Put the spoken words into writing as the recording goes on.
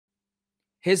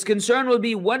His concern will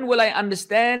be, when will I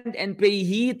understand and pay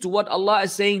heed to what Allah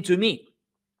is saying to me?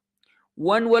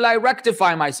 When will I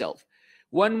rectify myself?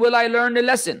 When will I learn the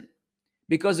lesson?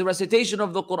 Because the recitation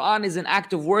of the Quran is an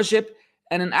act of worship,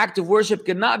 and an act of worship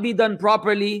cannot be done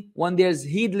properly when there's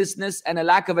heedlessness and a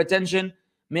lack of attention.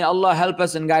 May Allah help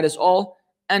us and guide us all.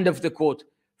 End of the quote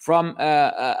from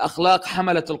Akhlaq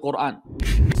Hamalat al-Quran.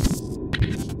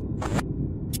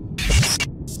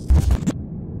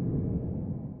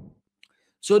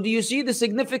 So do you see the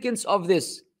significance of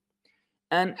this?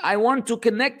 And I want to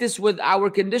connect this with our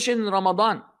condition in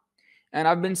Ramadan. And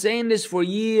I've been saying this for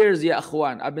years, ya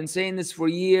akhwan. I've been saying this for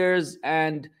years,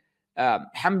 and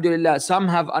alhamdulillah, some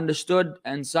have understood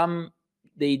and some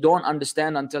they don't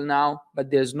understand until now. But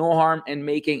there's no harm in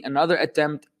making another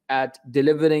attempt at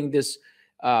delivering this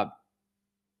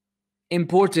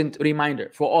important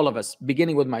reminder for all of us,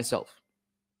 beginning with myself.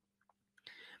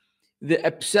 The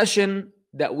obsession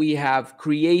that we have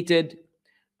created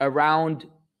around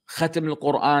Khatm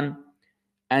al-Qur'an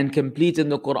and completing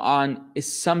the Quran is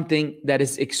something that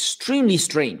is extremely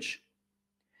strange.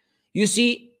 You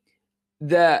see,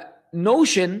 the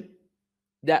notion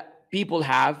that people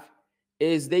have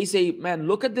is they say, man,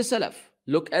 look at the Salaf,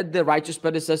 look at the righteous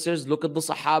predecessors, look at the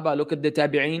Sahaba, look at the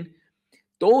Tabi'een.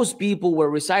 Those people were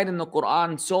reciting the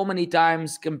Quran so many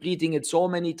times, completing it so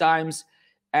many times,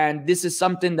 and this is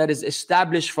something that is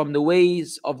established from the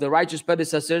ways of the righteous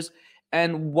predecessors.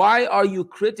 And why are you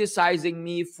criticizing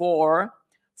me for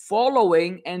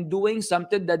following and doing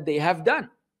something that they have done?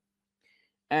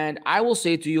 And I will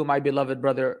say to you, my beloved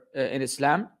brother in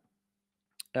Islam,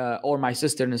 or my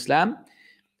sister in Islam,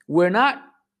 we don't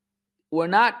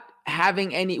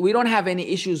have any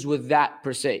issues with that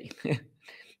per se.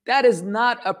 That is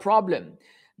not a problem.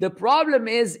 The problem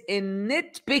is in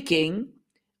nitpicking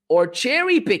or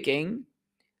cherry picking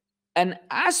an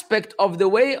aspect of the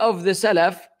way of the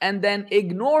Salaf and then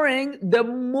ignoring the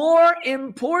more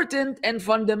important and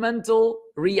fundamental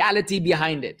reality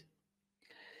behind it.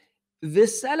 The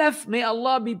Salaf, may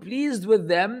Allah be pleased with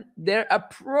them, their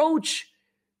approach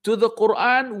to the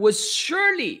Quran was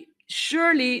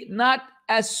surely not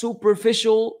as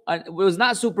superficial, was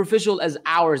not superficial as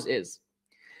ours is.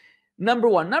 Number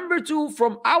one. Number two,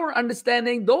 from our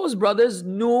understanding, those brothers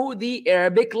knew the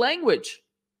Arabic language.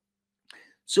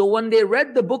 So when they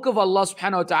read the book of Allah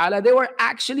subhanahu wa ta'ala, they were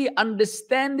actually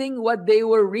understanding what they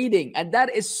were reading. And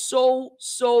that is so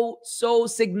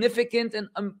significant and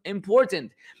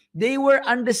important. They were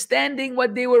understanding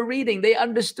what they were reading. They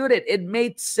understood it. It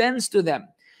made sense to them.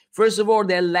 First of all,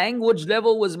 their language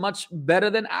level was much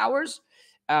better than ours.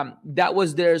 That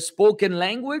was their spoken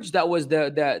language. That was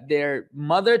their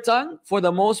mother tongue for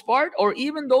the most part. Or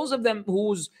even those of them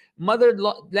whose mother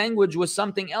language was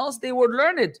something else, they were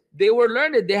learned.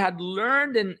 They had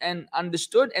learned and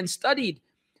understood and studied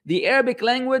the Arabic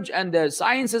language and the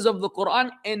sciences of the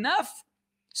Quran enough.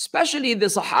 Especially the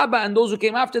Sahaba and those who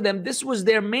came after them. This was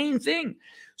their main thing.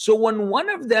 So when one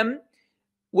of them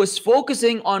was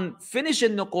focusing on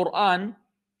finishing the Quran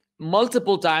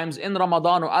multiple times in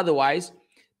Ramadan or otherwise,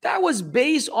 that was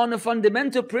based on a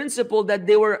fundamental principle that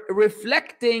they were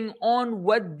reflecting on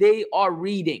what they are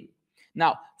reading.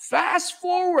 Now, fast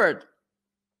forward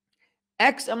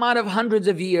X amount of hundreds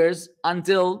of years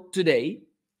until today,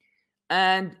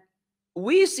 and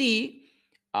we see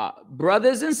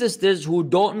brothers and sisters who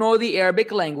don't know the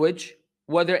Arabic language,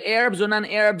 whether Arabs or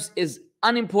non-Arabs is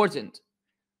unimportant.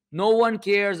 No one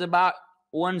cares about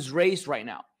one's race right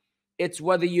now. It's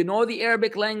whether you know the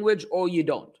Arabic language or you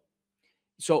don't.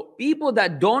 So people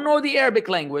that don't know the Arabic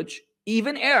language,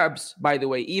 even Arabs, by the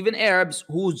way, even Arabs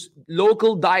whose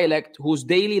local dialect, whose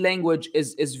daily language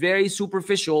is very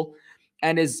superficial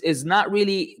and is not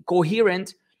really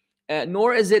coherent,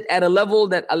 nor is it at a level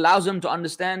that allows them to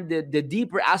understand the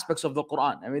deeper aspects of the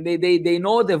Quran. I mean, they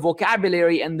know the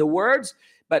vocabulary and the words,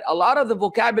 but a lot of the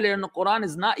vocabulary in the Quran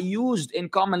is not used in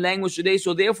common language today.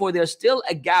 So therefore, there's still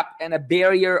a gap and a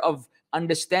barrier of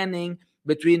understanding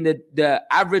between the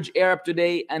average Arab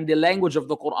today and the language of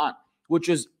the Quran, which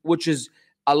is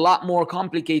a lot more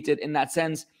complicated in that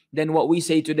sense than what we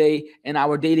say today in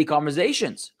our daily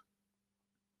conversations.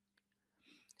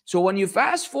 So when you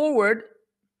fast forward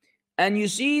and you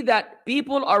see that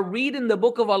people are reading the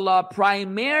book of Allah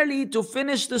primarily to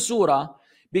finish the surah,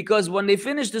 because when they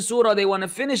finish the surah, they want to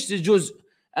finish the juz.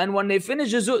 And when they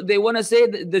finish the juz, they want to say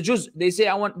the juz.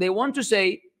 They want to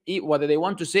say, whether they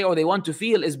want to say or they want to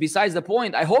feel is besides the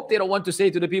point. I hope they don't want to say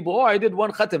to the people, oh, I did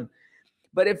one khatm.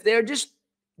 But if they're just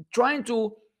trying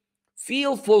to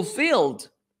feel fulfilled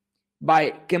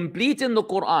by completing the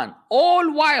Quran,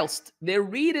 all whilst they're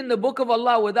reading the book of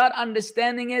Allah without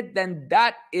understanding it, then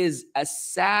that is a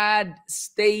sad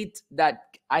state that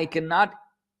I cannot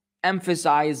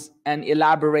emphasize and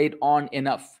elaborate on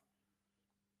enough.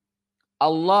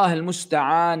 Allah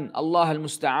al-Musta'an, Allah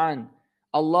al-Musta'an.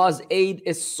 Allah's aid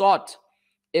is sought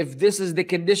if this is the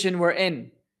condition we're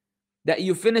in, that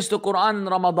you finish the Quran in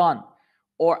Ramadan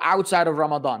or outside of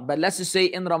Ramadan, but let's just say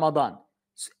in Ramadan.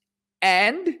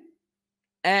 And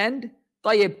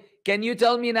طيب, can you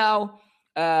tell me now,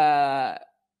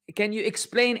 can you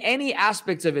explain any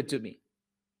aspects of it to me?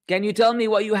 Can you tell me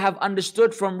what you have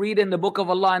understood from reading the book of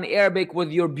Allah in Arabic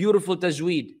with your beautiful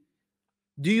tajweed?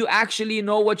 Do you actually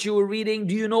know what you were reading?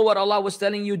 Do you know what Allah was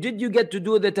telling you? Did you get to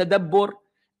do the tadabbur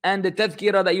and the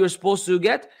tadhkirah that you're supposed to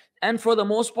get? And for the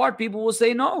most part, people will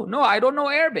say, no, I don't know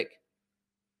Arabic.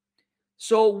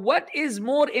 So what is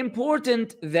more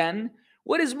important then?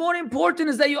 What is more important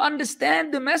is that you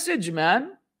understand the message,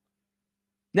 man.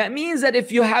 That means that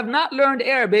if you have not learned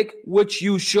Arabic, which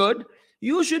you should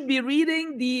be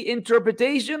reading the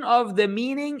interpretation of the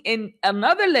meaning in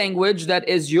another language that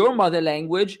is your mother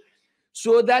language,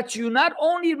 so that you not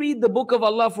only read the book of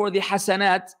Allah for the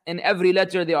hasanat, in every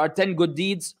letter there are 10 good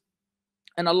deeds,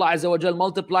 and Allah Azza wa Jal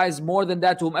multiplies more than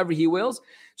that to whomever He wills,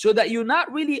 so that you're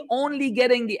not really only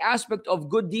getting the aspect of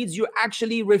good deeds, you're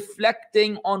actually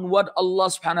reflecting on what Allah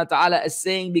subhanahu wa ta'ala is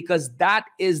saying, because that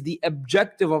is the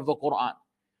objective of the Quran.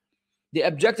 The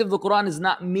objective of the Quran is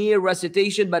not mere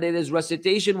recitation, but it is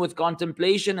recitation with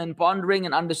contemplation and pondering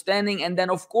and understanding, and then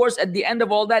of course at the end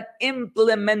of all that,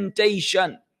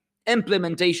 implementation,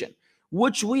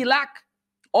 which we lack.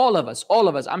 All of us.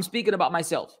 I'm speaking about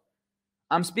myself.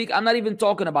 I'm not even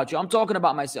talking about you. I'm talking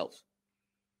about myself.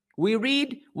 We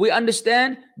read, we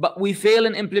understand, but we fail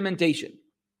in implementation.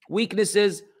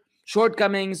 Weaknesses,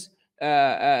 shortcomings,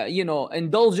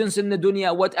 indulgence in the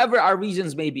dunya, whatever our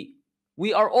reasons may be.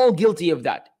 We are all guilty of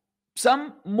that.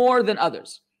 Some more than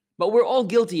others, but we're all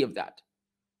guilty of that.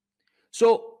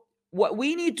 So what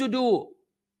we need to do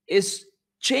is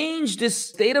change this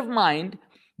state of mind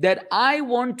that I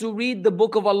want to read the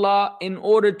book of Allah in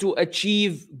order to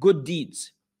achieve good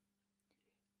deeds.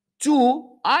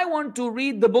 2, I want to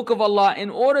read the book of Allah in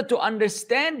order to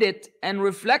understand it and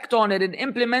reflect on it and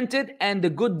implement it, and the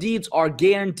good deeds are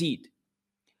guaranteed.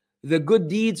 The good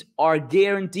deeds are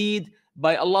guaranteed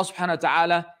by Allah subhanahu wa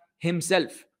ta'ala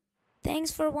Himself.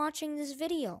 Thanks for watching this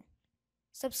video.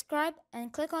 Subscribe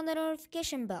and click on the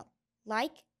notification bell.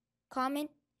 Like,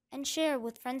 comment, and share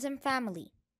with friends and family.